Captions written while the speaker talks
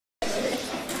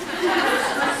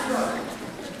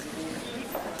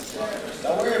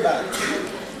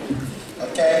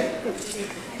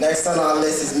Next on our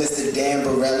list is Mr. Dan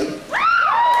Borelli.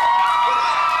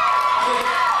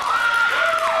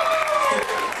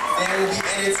 Dan will be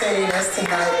entertaining us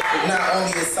tonight with not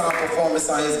only his song performance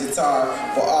on his guitar,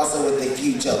 but also with a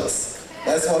few jokes.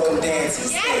 Let's welcome Dan to the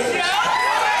stage.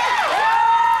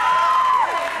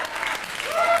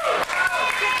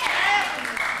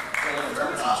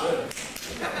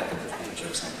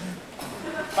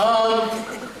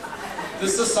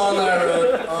 This is a song that I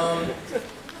wrote,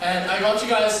 and I want you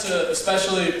guys to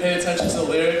especially pay attention to the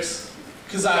lyrics,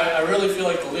 because I really feel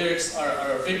like the lyrics are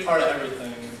a big part of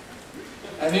everything.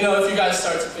 And you know, if you guys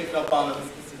start to pick up on them,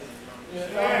 you're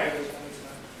ready.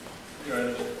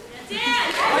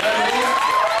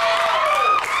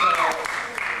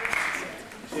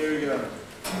 So, here we go.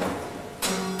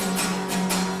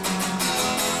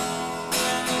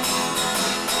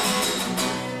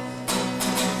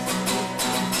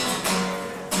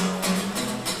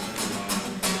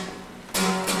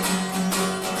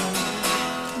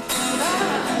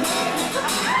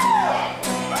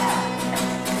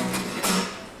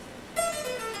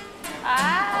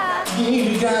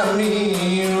 You got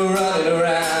me running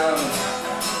around,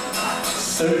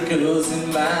 circles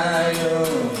in my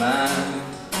own mind.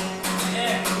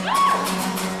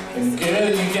 And girl,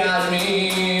 you got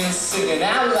me singing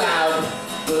out loud,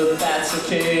 but that's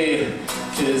okay,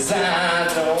 'cause I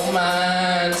don't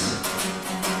mind.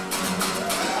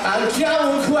 I got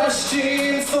one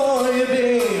question for you,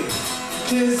 babe,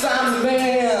 'cause I'm the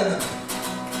man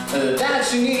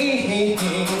that you need.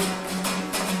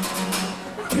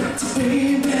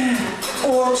 Baby,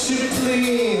 won't you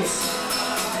please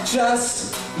just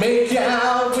make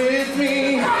out with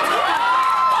me?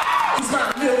 'Cause my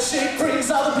milkshake brings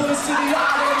all the boys to the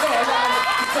yard, and they're like,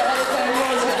 it's better than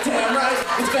yours, you're damn right,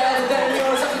 it's better than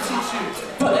yours, I can teach you,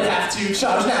 but I'd have to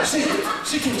charge. Now shake it,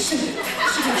 shake it, shake it,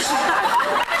 shake it, shake it,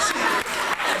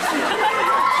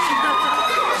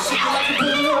 shake it like a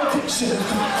little picture.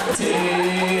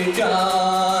 Take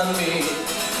on me.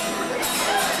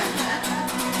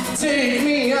 Take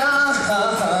me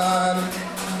on,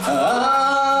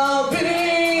 I'll be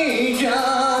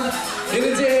gone in a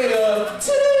day or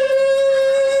two.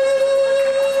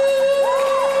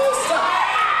 Stop,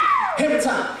 hammer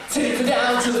time, take me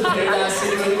down to the paradise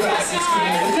city where the grass is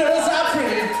green and the girls are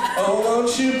pretty. Oh,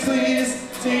 won't you please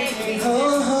take me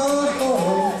home?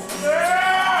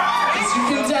 'Cause you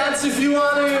can dance if you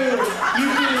want to, you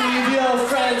can leave your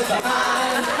friends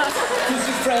behind. 'Cause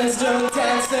your friends don't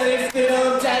dance, and if they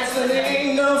don't dance, then they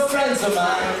ain't no friends of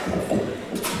mine.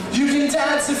 You can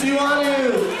dance if you want to,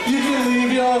 you can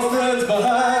leave your friends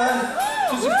behind.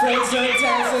 'Cause your friends don't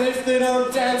dance, and if they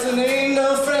don't dance, then they ain't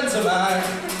no friends of mine.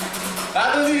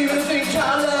 I believe and think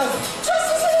our love, just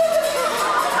as it is.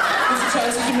 There's a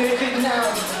chance we can make it now.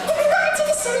 We'll be right to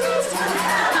the sun.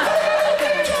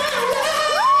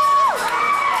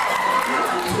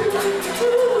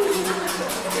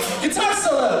 Guitar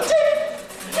solo.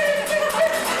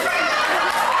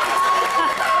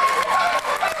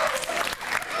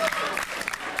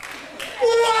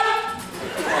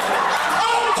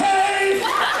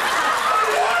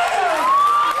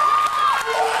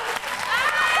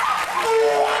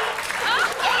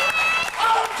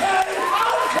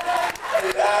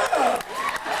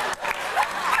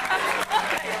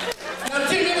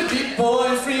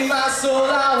 Boy, free my soul.